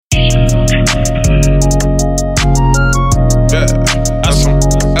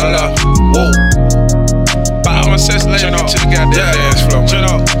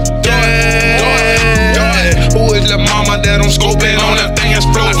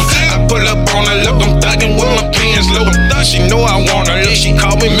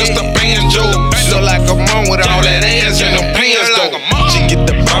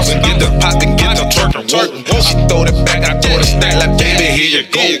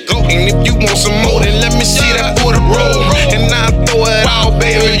you go. And if you want some more, then let me see that booty roll. And I'll throw it out,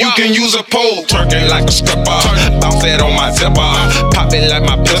 baby, you can use a pole. Twerking like a stripper, bounce it on my zipper. Pop it like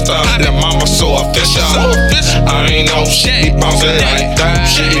my pistol, the mama so official. I ain't know she be bouncing like that.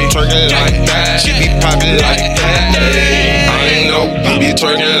 She be twerking like that. She be popping like that. I ain't know you be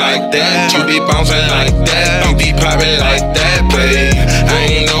twerking like that. You be bouncing like that. You be popping like that, babe. I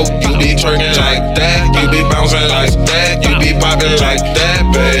ain't know you be twerking like that. You be bouncing like that. You be popping like that,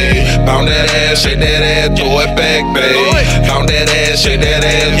 babe. Bounce that ass, shake that ass, throw it back, babe. Bounce that ass, shake that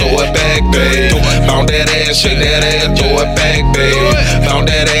ass, throw it back, babe. Bounce that ass, shake that ass, throw it back, babe. Bounce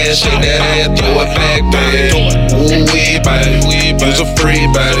that ass, shake that ass, throw it back, babe. Ooh, baby, you's a free,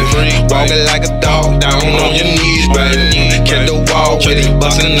 baby. Walking like a dog, down on your knees, baby. Catch the wall with it,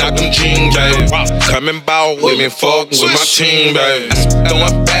 bustin' out them jeans, baby. Come and ball with me, fuck with my team, baby. Throw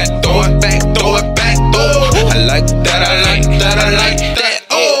it back, throw it back, throw it back, oh. I like that, I like that, I like that,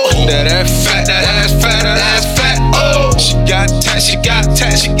 oh. That ass fat, that ass fat, that ass fat, oh. She got tats, she got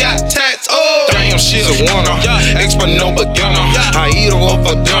tats, she got tats, oh. Damn, she's a winner, expert no beginner. I eat her up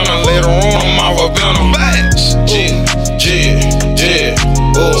for dinner, later on I'm my Ravenna.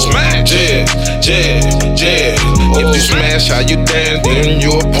 Oh, smash, If you smash how you dance, then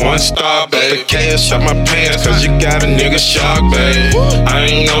you a porn star, babe. The cash out my pants, cause you got a nigga shock, babe. I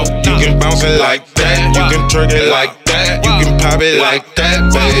ain't know you can bounce it like that. You can twerk it like that. You can pop it like that,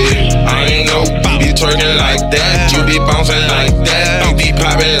 babe. I ain't know you be twerking like that. You be bouncing like that. You be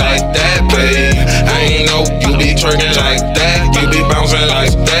popping like that, babe. I ain't know you be twerking like that. You be bouncing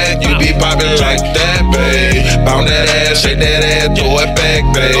like that. You be popping like that, babe. Bounce that ass, shake that ass, throw it back,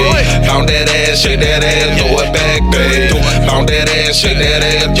 babe. Bounce that ass, shake that ass, throw it back, babe. Bounce that ass, shake that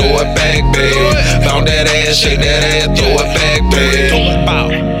ass, throw it back, babe. Bounce that ass, shake that ass, throw it back, babe. Bow,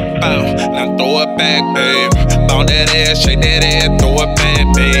 bow, now throw it back, babe. Bounce that ass, shake that ass, throw it back,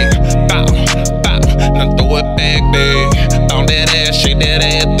 babe. Bow, bow, now throw it back, babe.